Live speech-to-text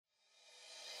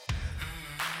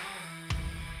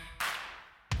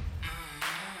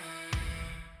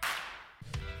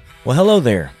Well, hello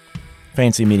there.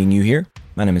 Fancy meeting you here.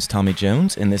 My name is Tommy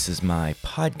Jones, and this is my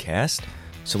podcast.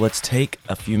 So let's take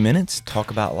a few minutes,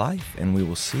 talk about life, and we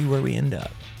will see where we end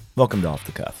up. Welcome to Off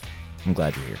the Cuff. I'm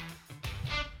glad you're here.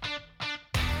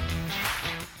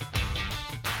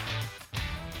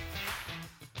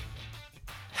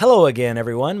 Hello again,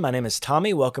 everyone. My name is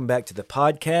Tommy. Welcome back to the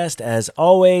podcast. As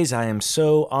always, I am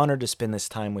so honored to spend this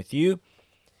time with you.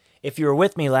 If you were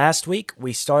with me last week,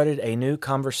 we started a new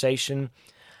conversation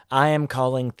I am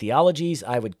calling Theologies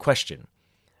I Would Question.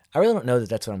 I really don't know that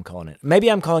that's what I'm calling it. Maybe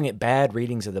I'm calling it Bad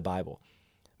Readings of the Bible.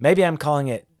 Maybe I'm calling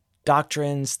it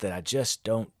Doctrines That I Just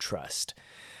Don't Trust.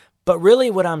 But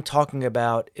really what I'm talking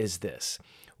about is this.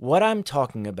 What I'm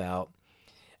talking about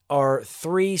are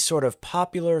three sort of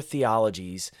popular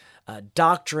theologies,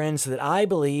 doctrines that I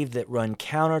believe that run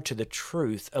counter to the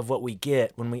truth of what we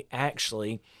get when we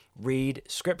actually read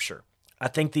Scripture. I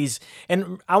think these,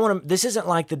 and this isn't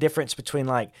like the difference between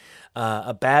like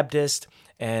a Baptist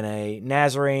and a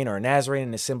Nazarene or a Nazarene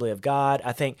and Assembly of God.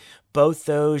 I think both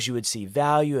those you would see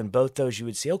value, and both those you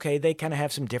would see, okay, they kind of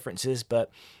have some differences,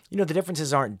 but the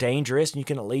differences aren't dangerous, and you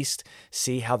can at least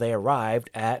see how they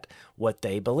arrived at what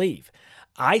they believe.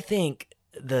 I think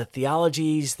the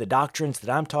theologies, the doctrines that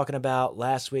I'm talking about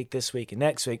last week, this week, and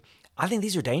next week, I think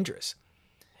these are dangerous.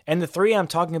 And the three I'm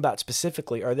talking about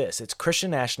specifically are this. It's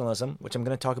Christian nationalism, which I'm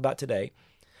going to talk about today,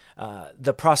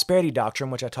 the prosperity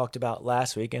doctrine, which I talked about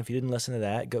last week, and if you didn't listen to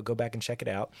that, go back and check it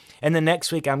out. And then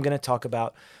next week, I'm going to talk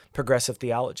about progressive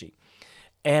theology.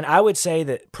 And I would say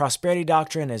that prosperity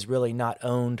doctrine is really not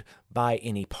owned by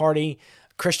any party.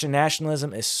 Christian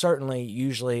nationalism is certainly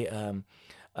usually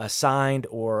assigned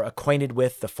or acquainted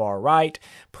with the far right.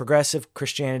 Progressive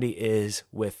Christianity is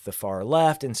with the far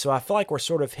left. And so I feel like we're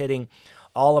sort of hitting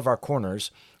all of our corners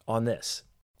on this.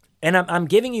 And I'm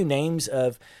giving you names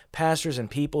of pastors and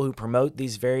people who promote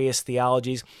these various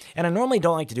theologies. And I normally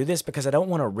don't like to do this because I don't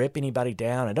want to rip anybody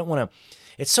down. I don't want to,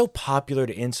 it's so popular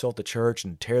to insult the church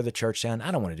and tear the church down.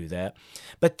 I don't want to do that.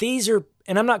 But these are,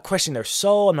 and I'm not questioning their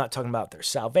soul. I'm not talking about their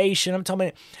salvation.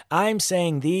 I'm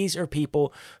saying these are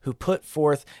people who put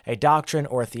forth a doctrine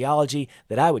or a theology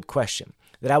that I would question,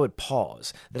 that I would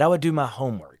pause, that I would do my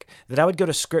homework, that I would go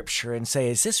to Scripture and say,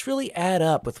 does this really add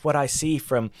up with what I see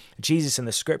from Jesus in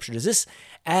the Scripture? Does this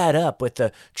add up with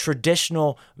the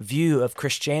traditional view of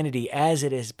Christianity as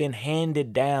it has been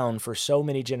handed down for so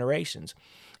many generations?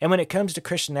 And when it comes to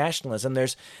Christian nationalism,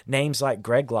 there's names like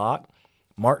Greg Locke,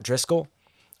 Mark Driscoll.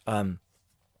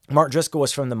 Mark Driscoll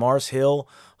was from the Mars Hill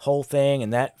whole thing,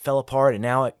 and that fell apart, and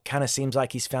now it kind of seems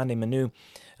like he's found him a new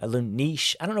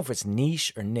niche. I don't know if it's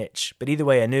niche or niche, but either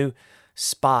way, a new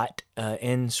spot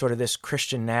in sort of this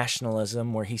Christian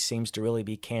nationalism where he seems to really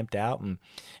be camped out and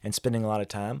spending a lot of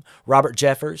time. Robert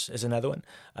Jeffers is another one.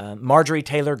 Marjorie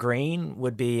Taylor Greene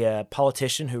would be a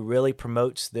politician who really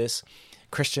promotes this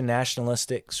Christian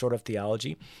nationalistic sort of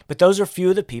theology. But those are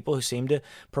few of the people who seem to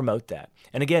promote that.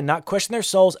 And again, not question their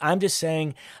souls. I'm just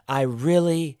saying I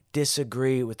really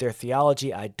disagree with their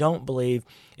theology. I don't believe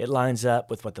it lines up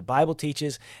with what the Bible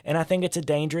teaches, and I think it's a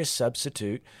dangerous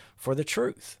substitute for the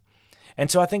truth. And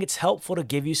so I think it's helpful to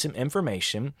give you some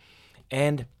information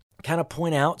and kind of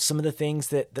point out some of the things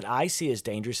that I see as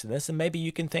dangerous in this, and maybe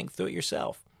you can think through it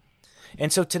yourself.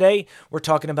 And so today we're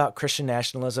talking about Christian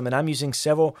nationalism, and I'm using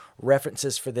several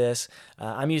references for this.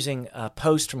 I'm using a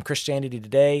post from Christianity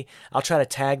Today. I'll try to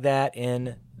tag that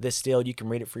in this deal. You can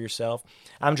read it for yourself.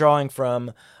 I'm drawing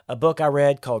from a book I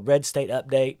read called Red State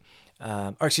Update,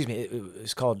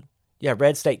 it's called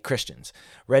Red State Christians.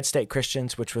 Red State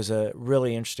Christians, which was a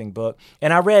really interesting book.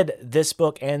 And I read this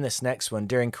book and this next one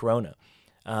during Corona.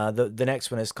 The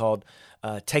next one is called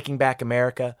Taking Back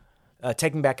America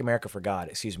for God,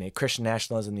 Christian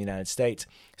Nationalism in the United States.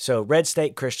 So Red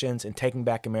State Christians and Taking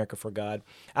Back America for God.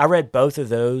 I read both of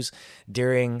those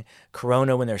during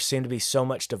Corona when there seemed to be so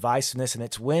much divisiveness, and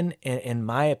it's when, in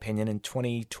my opinion, in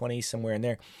 2020, somewhere in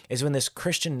there, is when this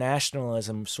Christian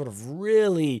nationalism sort of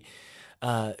really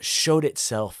showed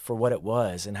itself for what it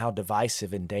was and how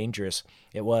divisive and dangerous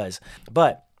it was.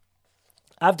 But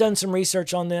I've done some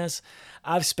research on this.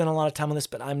 I've spent a lot of time on this,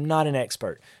 but I'm not an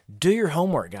expert. Do your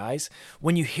homework, guys.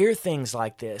 When you hear things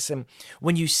like this, and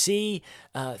when you see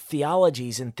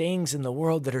theologies and things in the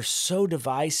world that are so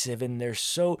divisive and they're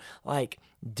so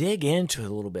dig into it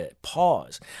a little bit.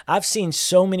 Pause. I've seen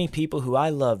so many people who I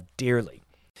love dearly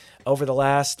over the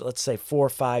last, let's say, 4 or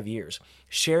 5 years,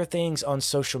 share things on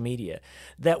social media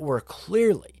that were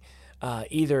clearly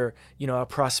either, a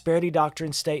prosperity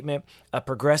doctrine statement, a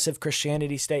progressive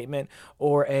Christianity statement,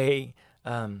 or a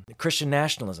Christian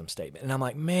nationalism statement. And I'm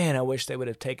like, man, I wish they would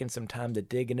have taken some time to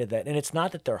dig into that. And it's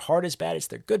not that their heart is bad, it's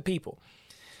they're good people.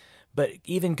 But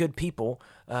even good people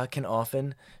can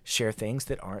often share things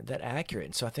that aren't that accurate.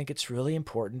 And so I think it's really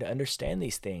important to understand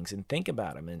these things and think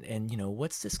about them and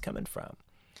what's this coming from?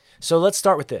 So let's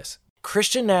start with this.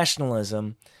 Christian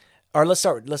nationalism, or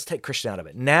let's take Christian out of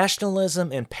it.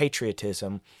 Nationalism and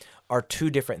patriotism are two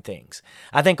different things.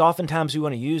 I think oftentimes we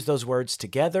want to use those words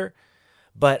together,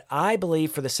 but I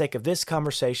believe for the sake of this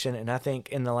conversation, and I think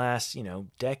in the last,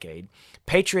 decade,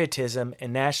 patriotism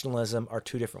and nationalism are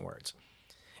two different words.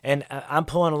 And I'm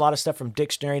pulling a lot of stuff from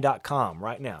dictionary.com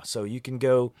right now. So you can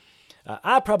go,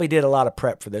 I probably did a lot of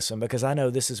prep for this one because I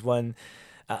know this is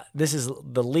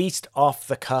the least off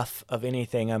the cuff of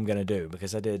anything I'm going to do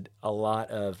because I did a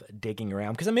lot of digging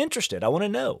around because I'm interested. I want to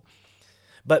know.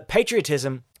 But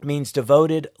patriotism means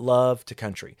devoted love to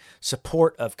country,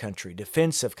 support of country,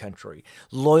 defense of country,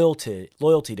 loyalty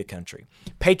to country.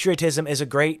 Patriotism is a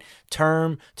great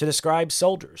term to describe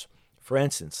soldiers. For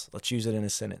instance, let's use it in a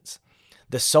sentence.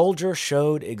 The soldier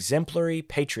showed exemplary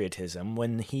patriotism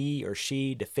when he or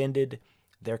she defended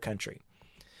their country.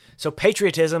 So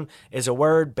patriotism is a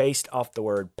word based off the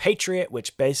word patriot,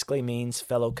 which basically means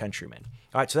fellow countrymen.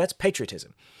 All right, so that's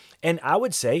patriotism. And I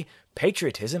would say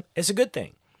patriotism is a good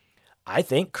thing. I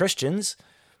think Christians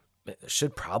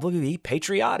should probably be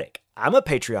patriotic. I'm a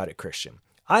patriotic Christian.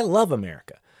 I love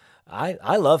America.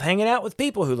 I love hanging out with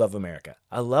people who love America.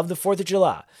 I love the 4th of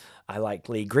July. I like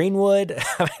Lee Greenwood.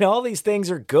 I mean, all these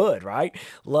things are good, right?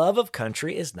 Love of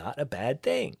country is not a bad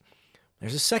thing.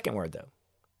 There's a second word, though.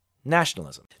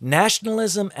 Nationalism.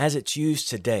 Nationalism, as it's used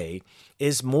today,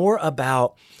 is more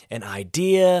about an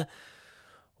idea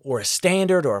or a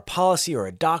standard or a policy or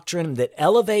a doctrine that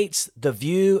elevates the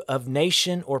view of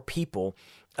nation or people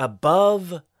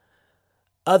above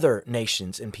other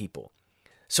nations and people.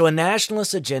 So a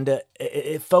nationalist agenda,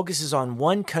 it focuses on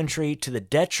one country to the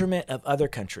detriment of other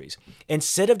countries.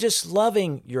 Instead of just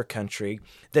loving your country,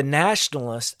 the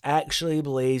nationalist actually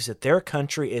believes that their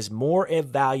country is more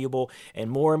valuable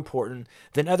and more important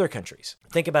than other countries.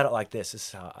 Think about it like this. This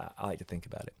is how I like to think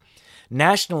about it.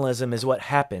 Nationalism is what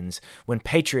happens when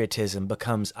patriotism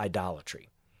becomes idolatry.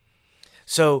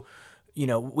 So,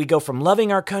 we go from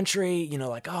loving our country,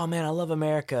 like, oh man, I love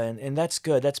America, and that's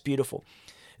good, that's beautiful.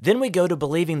 Then we go to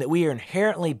believing that we are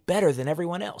inherently better than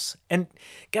everyone else. And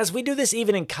guys, we do this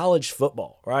even in college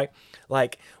football, right?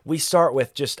 Like we start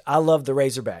with just, I love the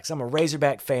Razorbacks. I'm a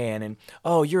Razorback fan. And,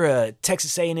 oh, you're a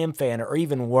Texas A&M fan, or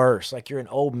even worse, like you're an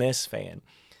Ole Miss fan.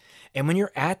 And when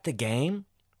you're at the game,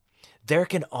 there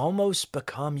can almost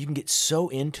become, you can get so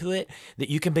into it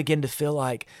that you can begin to feel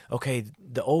like, okay,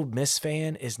 the Ole Miss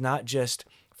fan is not just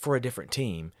for a different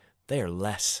team. They are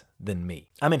less than me.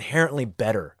 I'm inherently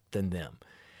better than them.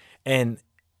 And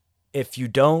if you're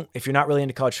not really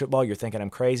into college football, you're thinking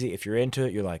I'm crazy. If you're into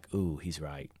it, you're like, ooh, he's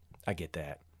right. I get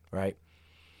that, right?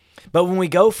 But when we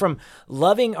go from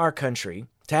loving our country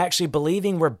to actually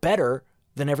believing we're better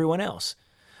than everyone else,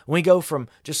 when we go from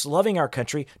just loving our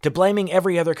country to blaming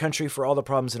every other country for all the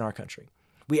problems in our country,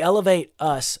 we elevate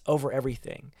us over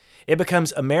everything. It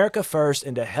becomes America first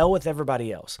and to hell with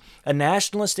everybody else. A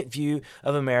nationalistic view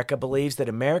of America believes that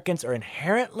Americans are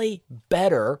inherently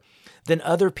better than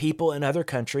other people in other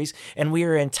countries, and we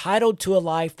are entitled to a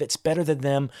life that's better than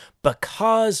them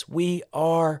because we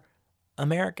are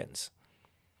Americans.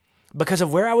 Because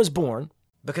of where I was born,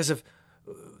 because of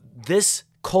this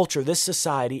culture, this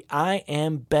society, I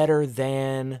am better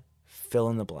than fill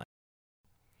in the blank.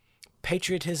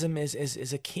 Patriotism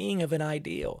is a king of an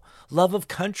ideal. Love of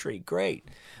country, great.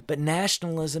 But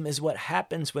nationalism is what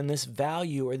happens when this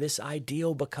value or this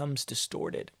ideal becomes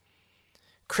distorted.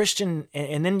 So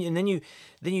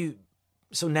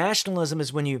nationalism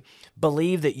is when you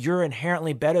believe that you're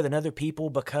inherently better than other people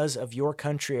because of your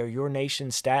country or your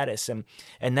nation's status, and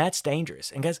that's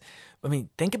dangerous. And guys, I mean,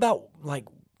 think about like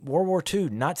World War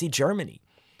II, Nazi Germany.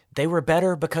 They were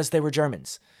better because they were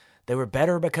Germans. They were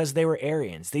better because they were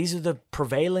Aryans. These are the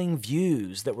prevailing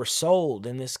views that were sold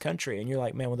in this country. And you're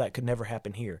like, man, well, that could never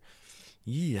happen here.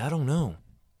 Yeah, I don't know.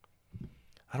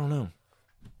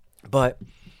 But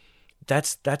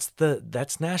that's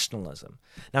nationalism.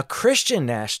 Now, Christian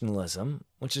nationalism,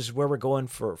 which is where we're going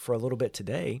for a little bit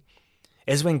today,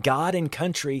 is when God and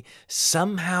country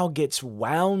somehow gets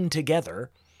wound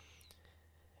together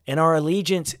and our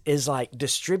allegiance is like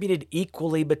distributed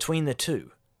equally between the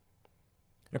two.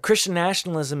 Now, Christian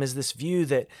nationalism is this view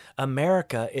that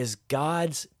America is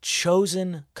God's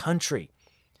chosen country,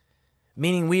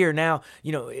 meaning we are now,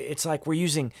 it's like we're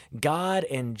using God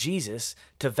and Jesus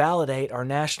to validate our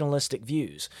nationalistic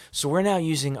views. So we're now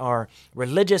using our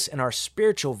religious and our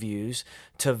spiritual views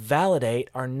to validate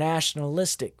our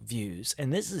nationalistic views.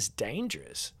 And this is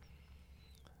dangerous.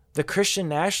 The Christian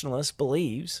nationalist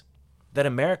believes that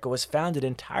America was founded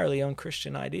entirely on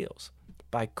Christian ideals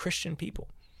by Christian people,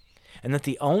 and that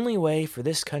the only way for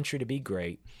this country to be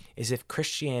great is if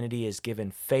Christianity is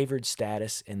given favored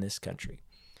status in this country.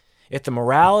 If the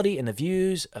morality and the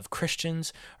views of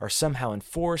Christians are somehow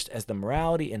enforced as the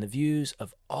morality and the views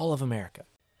of all of America.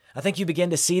 I think you begin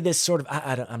to see this sort of,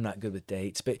 I'm not good with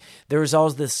dates, but there was all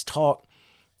this talk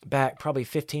back probably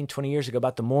 15, 20 years ago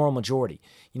about the moral majority.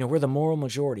 We're the moral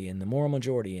majority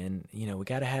and we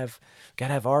got to have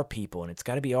our people, and it's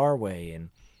got to be our way.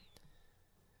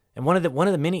 And one of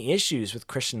the many issues with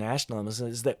Christian nationalism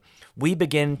is that we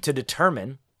begin to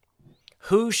determine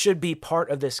who should be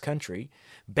part of this country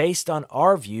based on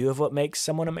our view of what makes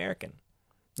someone American.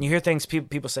 You hear things,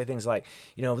 people say things like,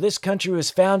 this country was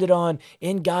founded on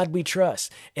 "In God We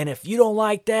Trust," and if you don't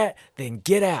like that, then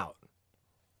get out.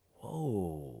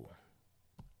 Whoa.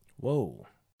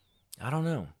 I don't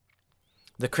know.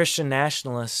 The Christian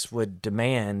nationalists would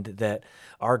demand that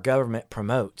our government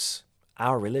promotes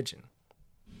our religion.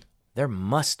 There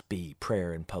must be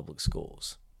prayer in public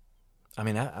schools. I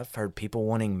mean, I've heard people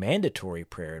wanting mandatory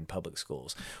prayer in public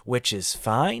schools, which is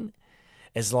fine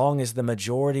as long as the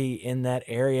majority in that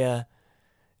area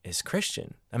is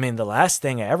Christian. I mean, the last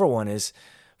thing I ever want is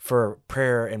for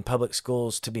prayer in public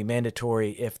schools to be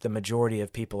mandatory if the majority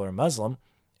of people are Muslim,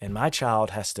 and my child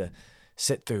has to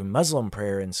sit through Muslim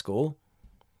prayer in school.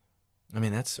 I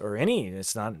mean, it's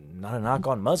not a knock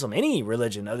on Muslim, any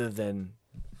religion other than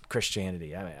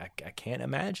Christianity. I can't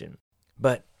imagine.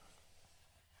 But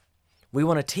we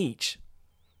want to teach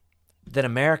that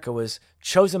America was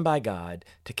chosen by God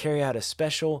to carry out a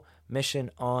special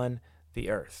mission on the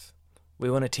earth. We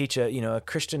want to teach a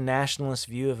Christian nationalist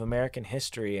view of American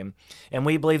history, and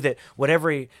we believe that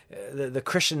the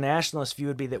Christian nationalist view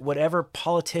would be that whatever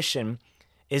politician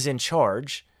is in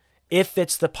charge, if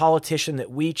it's the politician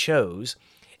that we chose,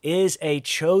 is a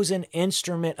chosen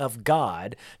instrument of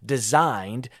God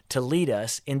designed to lead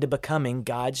us into becoming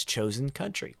God's chosen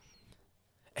country.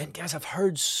 And guys, I've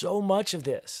heard so much of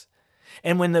this.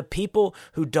 And when the people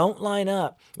who don't line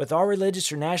up with our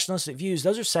religious or nationalistic views,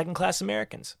 those are second-class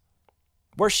Americans.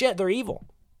 Worse yet, they're evil.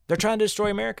 They're trying to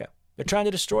destroy America. They're trying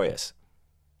to destroy us.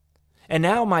 And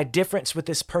now my difference with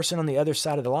this person on the other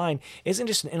side of the line isn't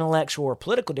just an intellectual or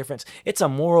political difference. It's a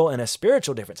moral and a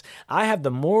spiritual difference. I have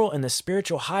the moral and the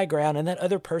spiritual high ground, and that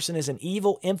other person is an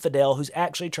evil infidel who's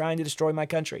actually trying to destroy my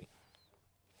country.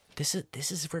 This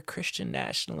is where Christian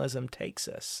nationalism takes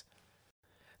us.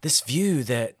 This view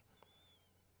that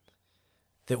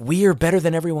we are better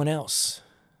than everyone else,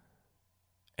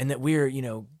 and that we're,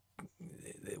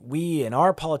 we and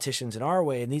our politicians in our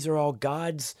way, and these are all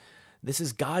this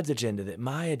is God's agenda, that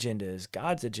my agenda is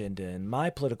God's agenda, and my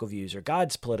political views are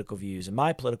God's political views, and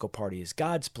my political party is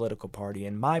God's political party,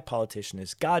 and my politician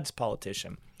is God's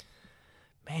politician.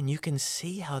 Man, you can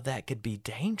see how that could be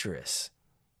dangerous.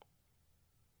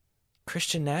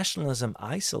 Christian nationalism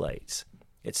isolates,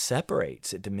 it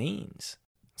separates, it demeans.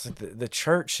 It's like the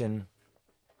church and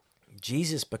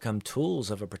Jesus become tools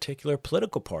of a particular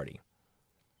political party.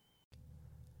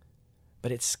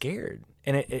 But it's scared,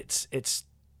 and it's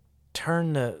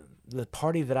turned the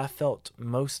party that I felt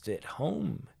most at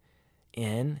home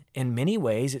in many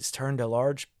ways, it's turned a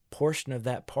large portion of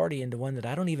that party into one that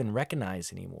I don't even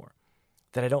recognize anymore,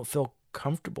 that I don't feel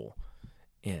comfortable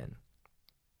in.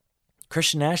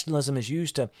 Christian nationalism is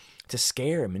used to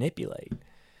scare and manipulate.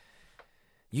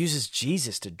 Uses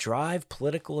Jesus to drive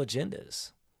political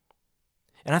agendas.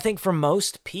 And I think for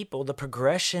most people, the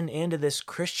progression into this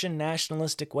Christian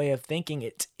nationalistic way of thinking,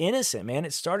 it's innocent, man.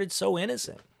 It started so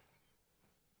innocent.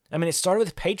 I mean, it started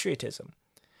with patriotism.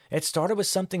 It started with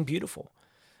something beautiful.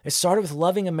 It started with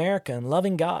loving America and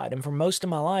loving God. And for most of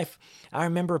my life, I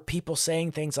remember people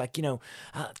saying things like,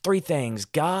 three things: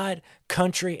 God,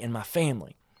 country, and my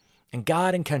family. And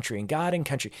God and country, and God and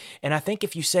country. And I think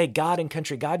if you say God and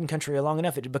country long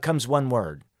enough, it becomes one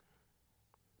word.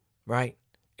 Right?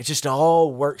 It just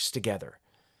all works together.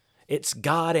 It's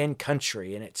God and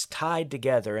country, and it's tied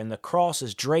together, and the cross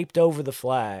is draped over the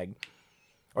flag,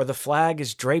 or the flag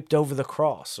is draped over the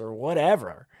cross, or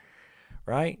whatever.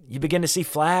 Right? You begin to see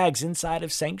flags inside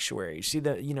of sanctuaries. You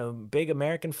see the, big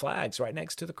American flags right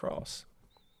next to the cross.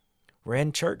 We're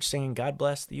in church singing "God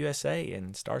Bless the USA"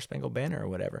 and "Star Spangled Banner" or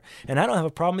whatever. And I don't have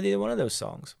a problem with either one of those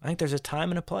songs. I think there's a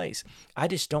time and a place. I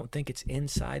just don't think it's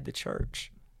inside the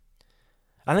church.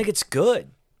 I think it's good.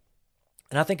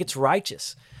 And I think it's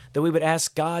righteous that we would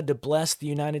ask God to bless the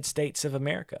United States of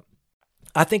America.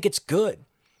 I think it's good.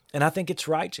 And I think it's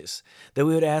righteous that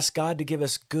we would ask God to give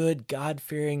us good,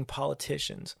 God-fearing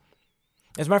politicians.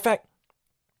 As a matter of fact,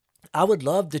 I would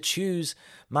love to choose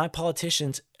my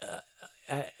politicians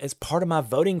as part of my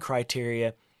voting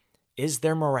criteria is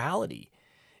their morality,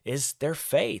 is their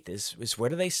faith, is where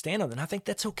do they stand on it. And I think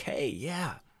that's okay.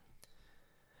 Yeah.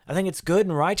 I think it's good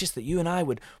and righteous that you and I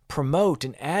would promote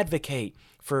and advocate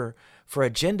for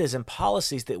agendas and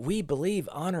policies that we believe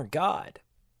honor God.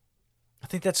 I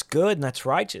think that's good and that's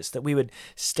righteous, that we would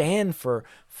stand for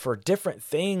different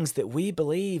things that we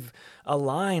believe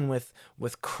align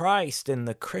with Christ and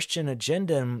the Christian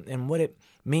agenda and what it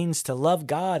means to love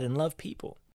God and love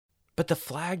people. But the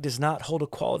flag does not hold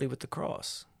equality with the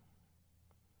cross.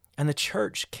 And the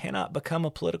church cannot become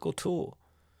a political tool.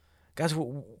 Guys,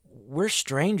 we're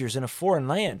strangers in a foreign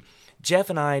land. Jeff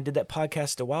and I did that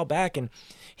podcast a while back, and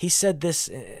he said this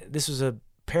was a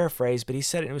paraphrase, but he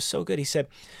said it, and it was so good. He said,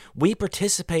 we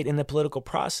participate in the political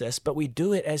process, but we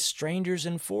do it as strangers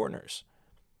and foreigners,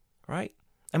 right?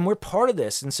 And we're part of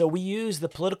this, and so we use the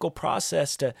political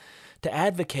process to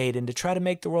advocate and to try to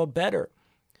make the world better,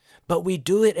 but we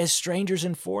do it as strangers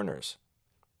and foreigners.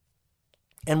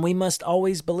 And we must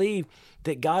always believe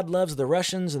that God loves the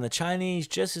Russians and the Chinese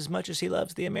just as much as he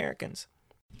loves the Americans.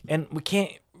 And we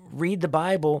can't read the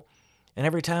Bible and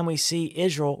every time we see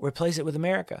Israel, replace it with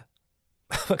America.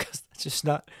 Because it's just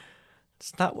not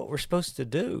what we're supposed to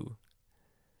do.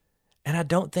 And I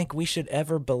don't think we should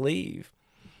ever believe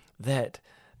that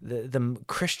the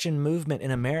Christian movement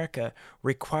in America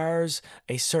requires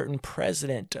a certain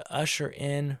president to usher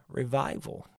in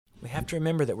revival. We have to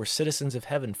remember that we're citizens of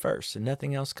heaven first, and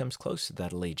nothing else comes close to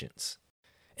that allegiance.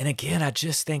 And again, I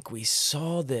just think we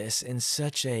saw this in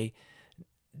such a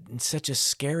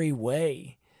scary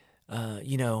way,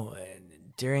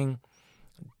 during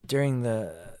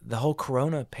the whole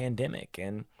corona pandemic,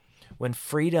 and when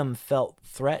freedom felt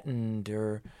threatened,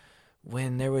 or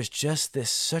when there was just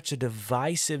such a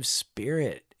divisive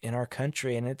spirit in our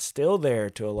country, and it's still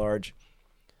there to a large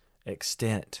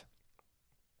extent.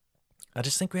 I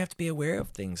just think we have to be aware of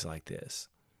things like this.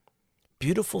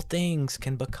 Beautiful things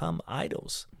can become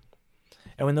idols.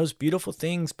 And when those beautiful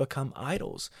things become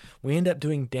idols, we end up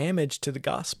doing damage to the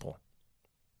gospel.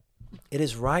 It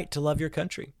is right to love your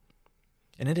country.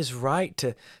 And it is right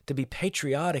to be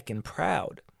patriotic and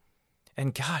proud.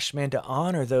 And gosh, man, to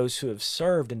honor those who have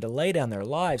served and to lay down their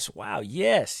lives. Wow,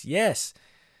 yes. Yes,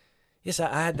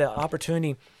 I had the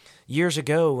opportunity years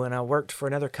ago when I worked for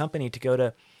another company to go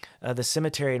to the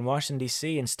cemetery in Washington,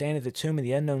 D.C. and stand at the tomb of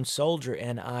the unknown soldier,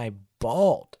 and I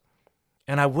bawled.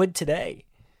 And I would today.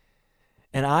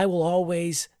 And I will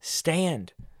always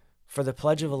stand for the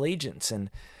Pledge of Allegiance,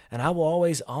 and I will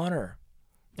always honor.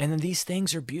 And these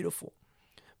things are beautiful.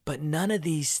 But none of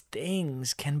these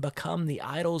things can become the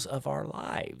idols of our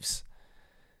lives.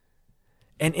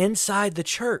 And inside the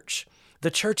church,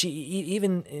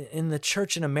 even in the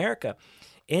church in America,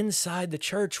 inside the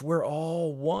church, we're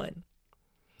all one.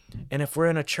 And if we're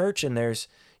in a church and there's,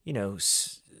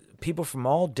 people from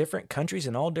all different countries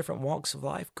and all different walks of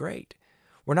life, great.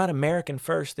 We're not American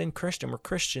first, then Christian. We're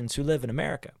Christians who live in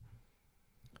America.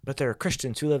 But there are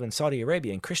Christians who live in Saudi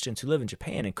Arabia, and Christians who live in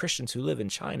Japan, and Christians who live in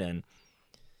China.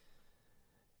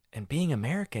 And being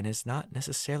American is not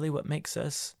necessarily what makes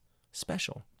us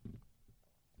special.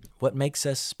 What makes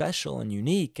us special and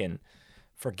unique and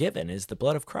forgiven is the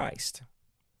blood of Christ.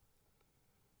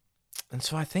 And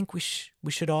so I think we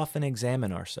should often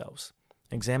examine ourselves,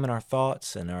 examine our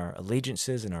thoughts and our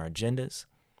allegiances and our agendas,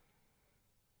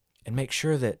 and make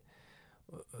sure that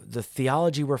the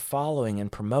theology we're following and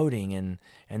promoting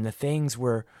and the things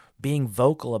we're being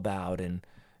vocal about and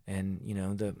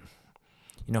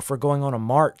if we're going on a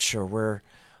march or we're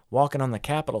walking on the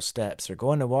Capitol steps or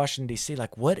going to Washington, D.C.,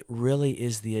 like what really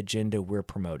is the agenda we're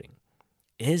promoting?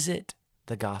 Is it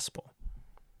the gospel?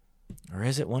 Or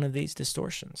is it one of these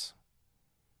distortions?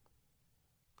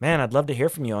 Man, I'd love to hear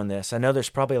from you on this. I know there's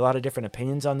probably a lot of different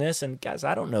opinions on this, and guys,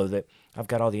 I don't know that I've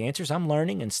got all the answers. I'm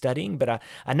learning and studying, but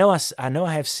I know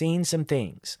I have seen some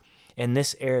things in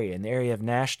this area, in the area of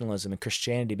nationalism and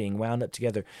Christianity being wound up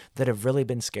together, that have really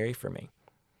been scary for me.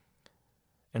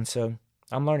 And so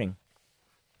I'm learning,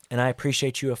 and I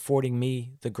appreciate you affording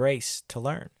me the grace to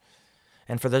learn.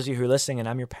 And for those of you who are listening, and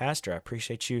I'm your pastor, I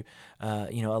appreciate you,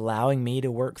 allowing me to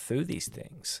work through these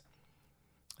things.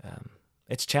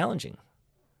 It's challenging.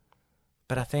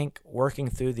 But I think working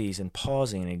through these and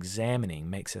pausing and examining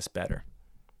makes us better.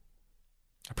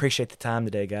 I appreciate the time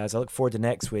today, guys. I look forward to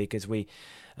next week as we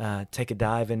take a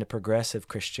dive into progressive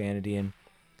Christianity, and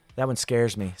that one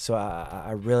scares me. So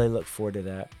I really look forward to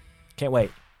that. Can't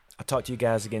wait. I'll talk to you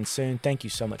guys again soon. Thank you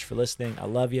so much for listening. I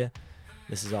love you.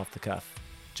 This is Off the Cuff.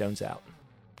 Jones out.